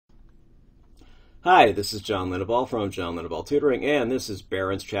Hi, this is John Linneball from John Linneball Tutoring, and this is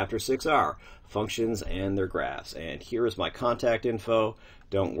Barron's Chapter 6R, Functions and Their Graphs. And here is my contact info.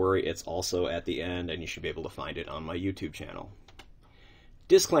 Don't worry, it's also at the end, and you should be able to find it on my YouTube channel.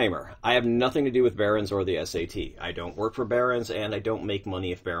 Disclaimer, I have nothing to do with Barron's or the SAT. I don't work for Barron's, and I don't make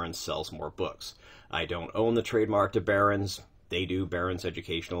money if Barron's sells more books. I don't own the trademark to Barron's. They do, Barron's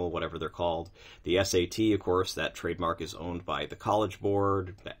Educational, whatever they're called. The SAT, of course, that trademark is owned by the College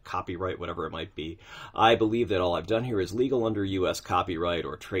Board, that copyright, whatever it might be. I believe that all I've done here is legal under U.S. copyright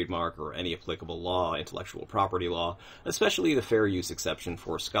or trademark or any applicable law, intellectual property law, especially the fair use exception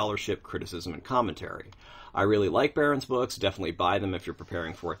for scholarship, criticism, and commentary. I really like Barron's books. Definitely buy them if you're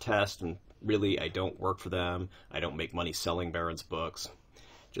preparing for a test. And really, I don't work for them. I don't make money selling Barron's books.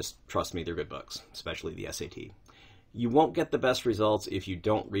 Just trust me, they're good books, especially the SAT. You won't get the best results if you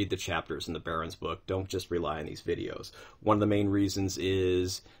don't read the chapters in the Barron's book. Don't just rely on these videos. One of the main reasons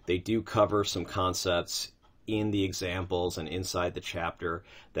is they do cover some concepts in the examples and inside the chapter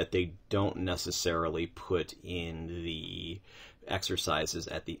that they don't necessarily put in the exercises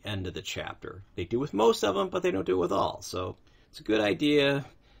at the end of the chapter. They do with most of them, but they don't do it with all. So it's a good idea.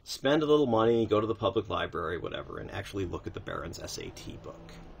 Spend a little money, go to the public library, whatever, and actually look at the Barron's SAT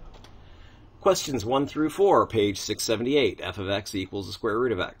book. Questions 1 through 4, page 678, f of x equals the square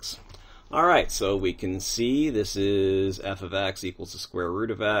root of x. All right, so we can see this is f of x equals the square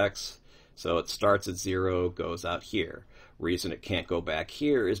root of x. So it starts at 0, goes out here. Reason it can't go back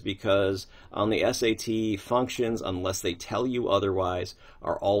here is because on the SAT, functions, unless they tell you otherwise,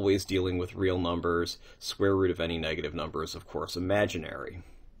 are always dealing with real numbers. Square root of any negative number is, of course, imaginary.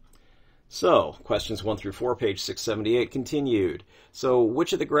 So, questions 1 through 4, page 678, continued. So,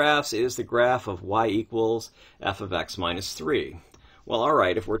 which of the graphs is the graph of y equals f of x minus 3? Well, all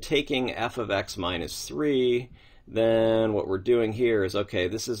right, if we're taking f of x minus 3, then what we're doing here is, okay,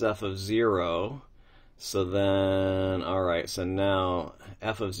 this is f of 0. So then, all right, so now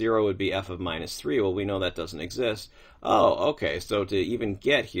f of 0 would be f of minus 3. Well, we know that doesn't exist. Oh, okay, so to even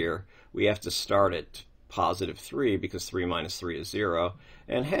get here, we have to start at positive 3 because 3 minus 3 is 0.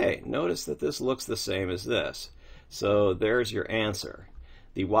 And hey, notice that this looks the same as this. So there's your answer.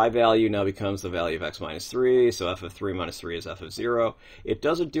 The y value now becomes the value of x minus 3, so f of 3 minus 3 is f of 0. It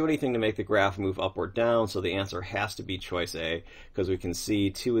doesn't do anything to make the graph move up or down, so the answer has to be choice A, because we can see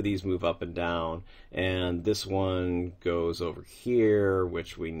two of these move up and down, and this one goes over here,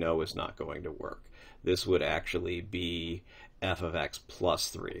 which we know is not going to work. This would actually be f of x plus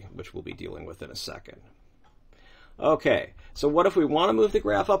 3, which we'll be dealing with in a second. Okay, so what if we want to move the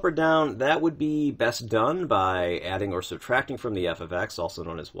graph up or down? That would be best done by adding or subtracting from the f of x, also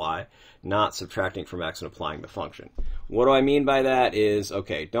known as y, not subtracting from x and applying the function. What do I mean by that is,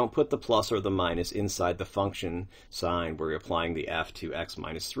 okay, don't put the plus or the minus inside the function sign where you're applying the f to x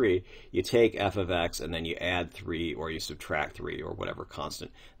minus 3. You take f of x and then you add 3 or you subtract 3 or whatever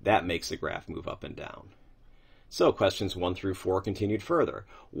constant. That makes the graph move up and down. So questions 1 through 4 continued further.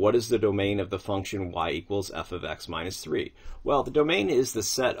 What is the domain of the function y equals f of x minus 3? Well, the domain is the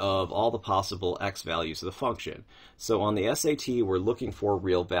set of all the possible x values of the function. So on the SAT, we're looking for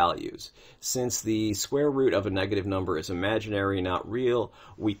real values. Since the square root of a negative number is imaginary, not real,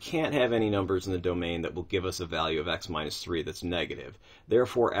 we can't have any numbers in the domain that will give us a value of x minus 3 that's negative.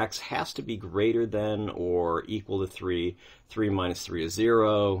 Therefore, x has to be greater than or equal to 3. 3 minus 3 is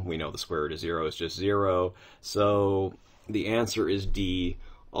 0. We know the square root of 0 is just 0. So the answer is D,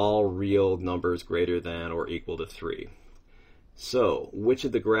 all real numbers greater than or equal to 3. So which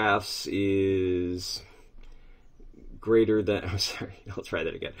of the graphs is greater than, I'm sorry, I'll try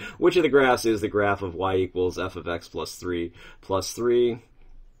that again. Which of the graphs is the graph of y equals f of x plus 3 plus 3?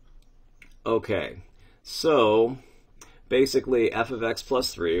 Okay, so basically f of x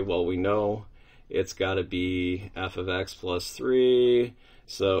plus 3, well, we know it's got to be f of x plus 3,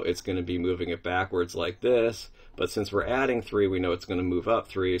 so it's going to be moving it backwards like this. But since we're adding 3, we know it's going to move up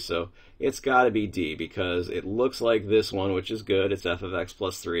 3, so it's got to be D, because it looks like this one, which is good. It's f of x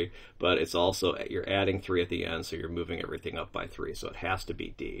plus 3, but it's also, you're adding 3 at the end, so you're moving everything up by 3, so it has to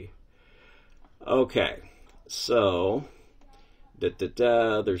be D. Okay, so there's,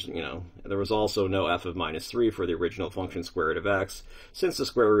 there was also no f of minus 3 for the original function square root of x. Since the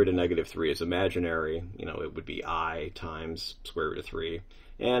square root of negative 3 is imaginary, it would be I times square root of 3,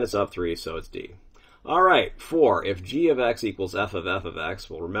 and it's up 3, so it's D. All right, 4. If g of x equals f of x,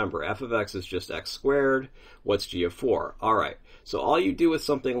 well, remember, f of x is just x squared. What's g of 4? All right, so all you do with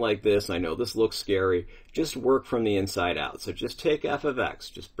something like this, I know this looks scary, just work from the inside out. So just take f of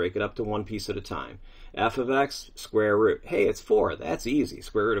x, just break it up to one piece at a time. F of x, square root. Hey, it's 4. That's easy.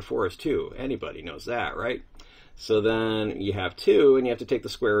 Square root of 4 is 2. Anybody knows that, right? So then you have 2, and you have to take the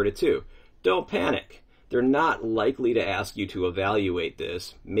square root of 2. don't panic. They're not likely to ask you to evaluate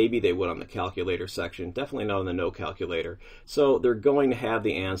this. Maybe they would on the calculator section, definitely not on the no calculator. So they're going to have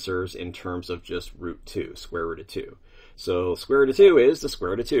the answers in terms of just root 2, square root of 2. So square root of 2 is the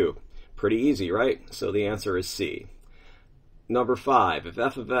square root of 2. Pretty easy, right? So the answer is C. Number 5, if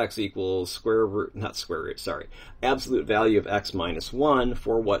f of x equals absolute value of x minus 1,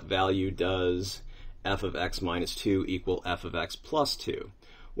 for what value does f of x minus 2 equal f of x plus 2?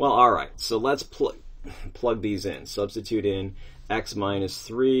 Well, all right, so let's plug these in. Substitute in x minus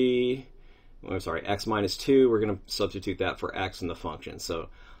 2. We're going to substitute that for x in the function. So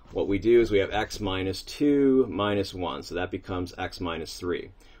what we do is we have x minus 2 minus 1, so that becomes x minus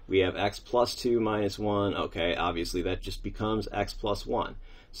 3. We have x plus 2 minus 1. Okay, obviously that just becomes x plus 1.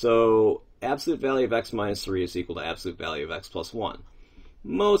 So absolute value of x minus 3 is equal to absolute value of x plus 1.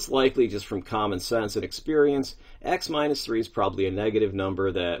 Most likely, just from common sense and experience, x minus 3 is probably a negative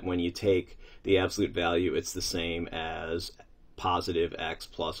number that when you take the absolute value, it's the same as positive x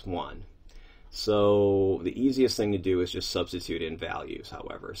plus 1. So the easiest thing to do is just substitute in values,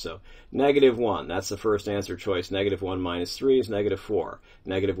 however. So negative 1, that's the first answer choice. Negative 1 minus 3 is negative 4.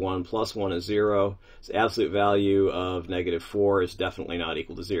 Negative 1 plus 1 is 0. So absolute value of negative 4 is definitely not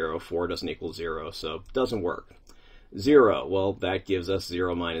equal to 0. 4 doesn't equal 0, so it doesn't work. 0, well, that gives us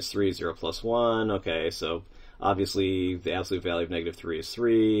 0 minus 3, 0 plus 1. Okay, so obviously the absolute value of negative 3 is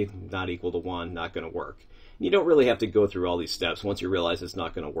 3, not equal to 1, not going to work. You don't really have to go through all these steps. Once you realize it's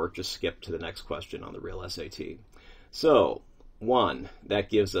not going to work, just skip to the next question on the real SAT. So 1, that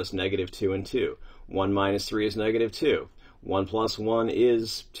gives us negative 2 and 2. 1 minus 3 is negative 2. 1 plus 1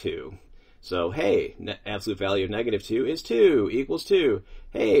 is 2. So, hey, absolute value of negative 2 is 2, equals 2.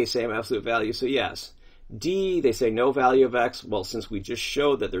 Hey, same absolute value, so yes. D, they say no value of x. Well, since we just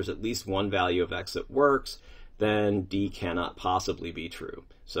showed that there's at least one value of x that works, then D cannot possibly be true.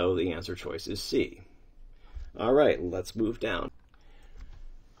 So the answer choice is C. All right, let's move down.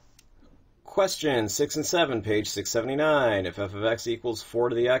 Question 6 and 7, page 679. If f of x equals 4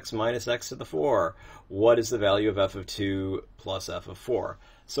 to the x minus x to the 4, what is the value of f of 2 plus f of 4?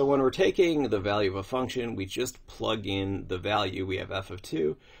 So when we're taking the value of a function, we just plug in the value. We have f of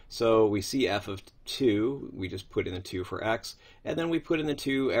 2. So we see f of 2. We just put in the 2 for x. And then we put in the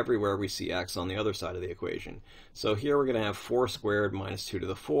 2 everywhere we see x on the other side of the equation. So here we're going to have 4 squared minus 2 to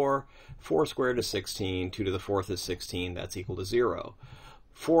the 4. 4 squared is 16. 2 to the 4th is 16. That's equal to 0.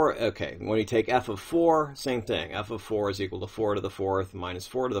 Okay, when you take f of 4, same thing. F of 4 is equal to 4 to the 4th minus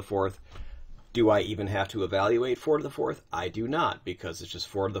 4 to the 4th. Do I even have to evaluate 4 to the 4th? I do not, because it's just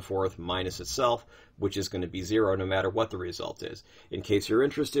 4 to the 4th minus itself, which is going to be 0 no matter what the result is. In case you're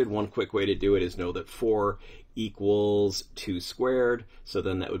interested, one quick way to do it is know that 4 equals 2 squared, so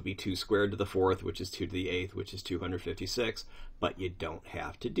then that would be 2 squared to the 4th, which is 2 to the 8th, which is 256, but you don't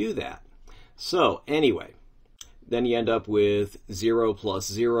have to do that. So anyway, then you end up with 0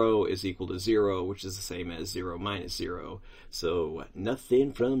 plus 0 is equal to 0, which is the same as 0 minus 0. So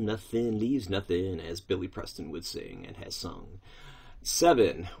nothing from nothing leaves nothing, as Billy Preston would sing and has sung.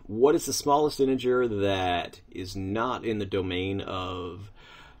 7. What is the smallest integer that is not in the domain of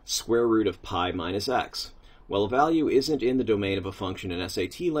square root of pi minus x? Well, a value isn't in the domain of a function in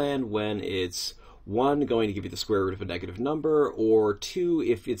SAT land when it's 1, going to give you the square root of a negative number, or 2,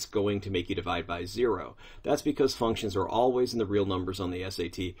 if it's going to make you divide by 0. That's because functions are always in the real numbers on the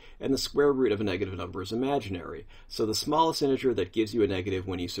SAT, and the square root of a negative number is imaginary. So the smallest integer that gives you a negative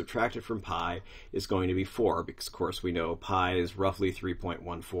when you subtract it from pi is going to be 4, because of course we know pi is roughly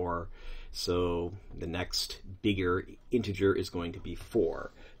 3.14, so the next bigger integer is going to be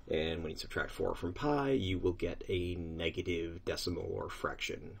 4. And when you subtract 4 from pi, you will get a negative decimal or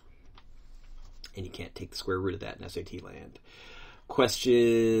fraction. And you can't take the square root of that in SAT land.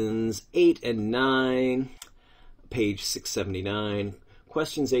 Questions 8 and 9, page 679.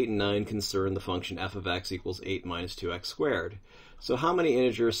 Questions 8 and 9 concern the function f of x equals 8 minus 2x squared. So how many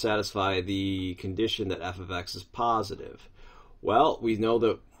integers satisfy the condition that f of x is positive? Well, we know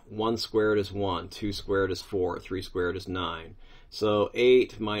that 1 squared is 1, 2 squared is 4, 3 squared is 9. So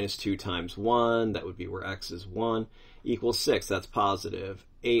 8 minus 2 times 1, that would be where x is 1, equals 6. That's positive.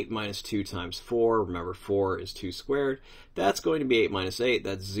 8 minus 2 times 4, remember 4 is 2 squared, that's going to be 8 minus 8,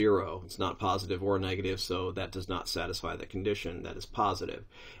 that's 0. It's not positive or negative, so that does not satisfy the condition, that is positive.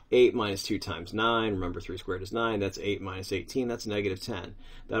 8 minus 2 times 9, remember 3 squared is 9, that's 8 minus 18, that's negative 10.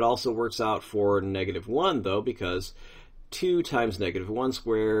 That also works out for negative 1, though, because 2 times negative 1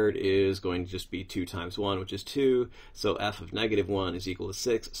 squared is going to just be 2 times 1, which is 2, so f of negative 1 is equal to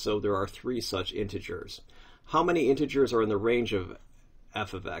 6, so there are 3 such integers. How many integers are in the range of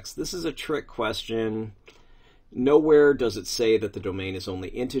f of x? This is a trick question. Nowhere does it say that the domain is only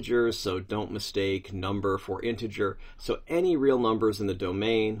integers, so don't mistake number for integer. So any real numbers in the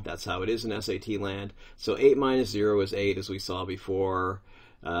domain, that's how it is in SAT land. So 8 minus 0 is 8, as we saw before.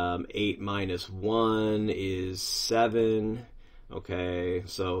 8 minus 1 is 7. Okay,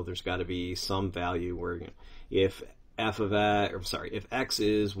 so there's got to be some value where if if x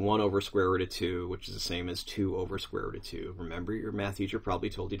is 1 over square root of 2, which is the same as 2 over square root of 2. Remember, your math teacher probably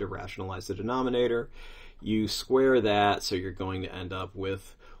told you to rationalize the denominator. You square that, so you're going to end up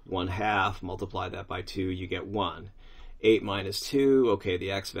with 1/2. Multiply that by 2, you get 1. 8 minus 2, okay,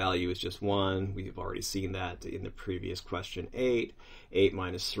 the x value is just 1. We've already seen that in the previous question 8. 8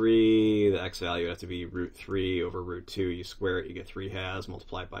 minus 3, the x value has to be root 3 over root 2. You square it, you get 3/2.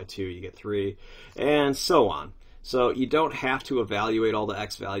 Multiply it by 2, you get 3. And so on. So you don't have to evaluate all the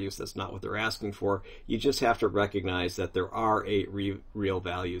x values. That's not what they're asking for. You just have to recognize that there are 8 real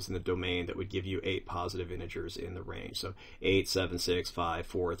values in the domain that would give you 8 positive integers in the range. So 8, 7, 6, 5,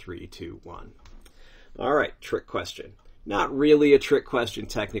 4, 3, 2, 1. All right, trick question. Not really a trick question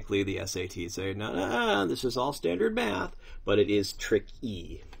technically. The SATs say, no, this is all standard math, but it is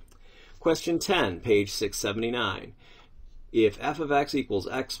tricky. Question 10, page 679. If f of x equals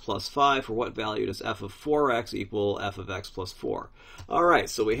x plus 5, for what value does f of 4x equal f of x plus 4? All right,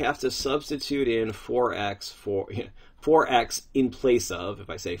 so we have to substitute in 4x in place of, if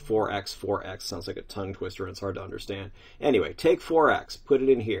I say 4x sounds like a tongue twister and it's hard to understand. Anyway, take 4x, put it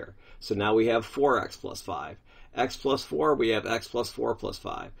in here. So now we have 4x plus 5. X plus 4, we have x plus 4 plus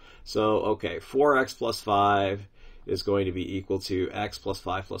 5. So, okay, 4x plus 5 is going to be equal to x plus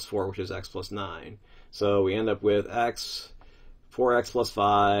 5 plus 4, which is x plus 9. So we end up with 4x plus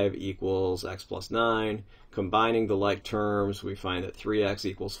 5 equals x plus 9. Combining the like terms, we find that 3x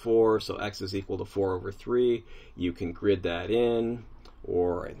equals 4, so x is equal to 4 over 3. You can grid that in,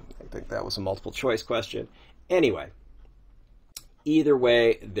 or I think that was a multiple choice question. Anyway, either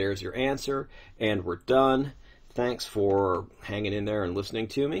way, there's your answer, and we're done. Thanks for hanging in there and listening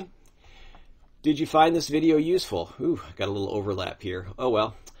to me. Did you find this video useful? Ooh, got a little overlap here. Oh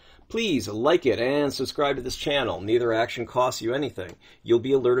well. Please like it and subscribe to this channel. Neither action costs you anything. You'll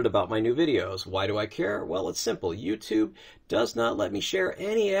be alerted about my new videos. Why do I care? Well, it's simple. YouTube does not let me share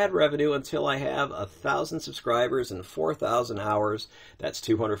any ad revenue until I have 1,000 subscribers and 4,000 hours. That's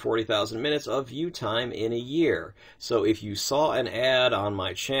 240,000 minutes of view time in a year. So if you saw an ad on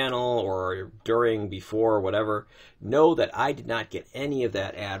my channel or during, before, whatever, know that I did not get any of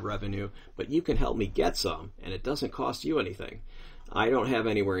that ad revenue, but you can help me get some, and it doesn't cost you anything. I don't have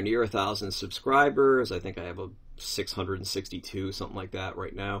anywhere near 1,000 subscribers. I think I have 662, something like that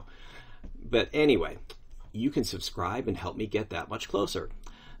right now. But anyway, you can subscribe and help me get that much closer.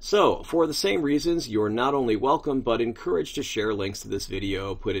 So, for the same reasons, you're not only welcome, but encouraged to share links to this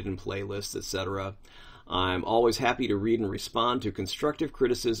video, put it in playlists, etc. I'm always happy to read and respond to constructive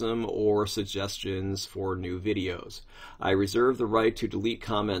criticism or suggestions for new videos. I reserve the right to delete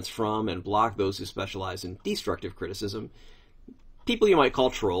comments from and block those who specialize in destructive criticism. People you might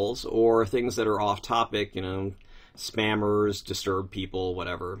call trolls, or things that are off topic, spammers, disturb people,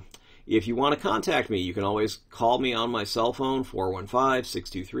 whatever. If you want to contact me, you can always call me on my cell phone,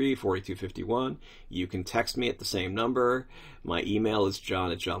 415-623-4251. You can text me at the same number. My email is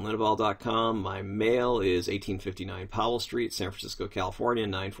john@johnlinneval.com. My mail is 1859 Powell Street, San Francisco, California,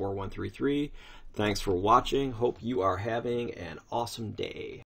 94133. Thanks for watching. Hope you are having an awesome day.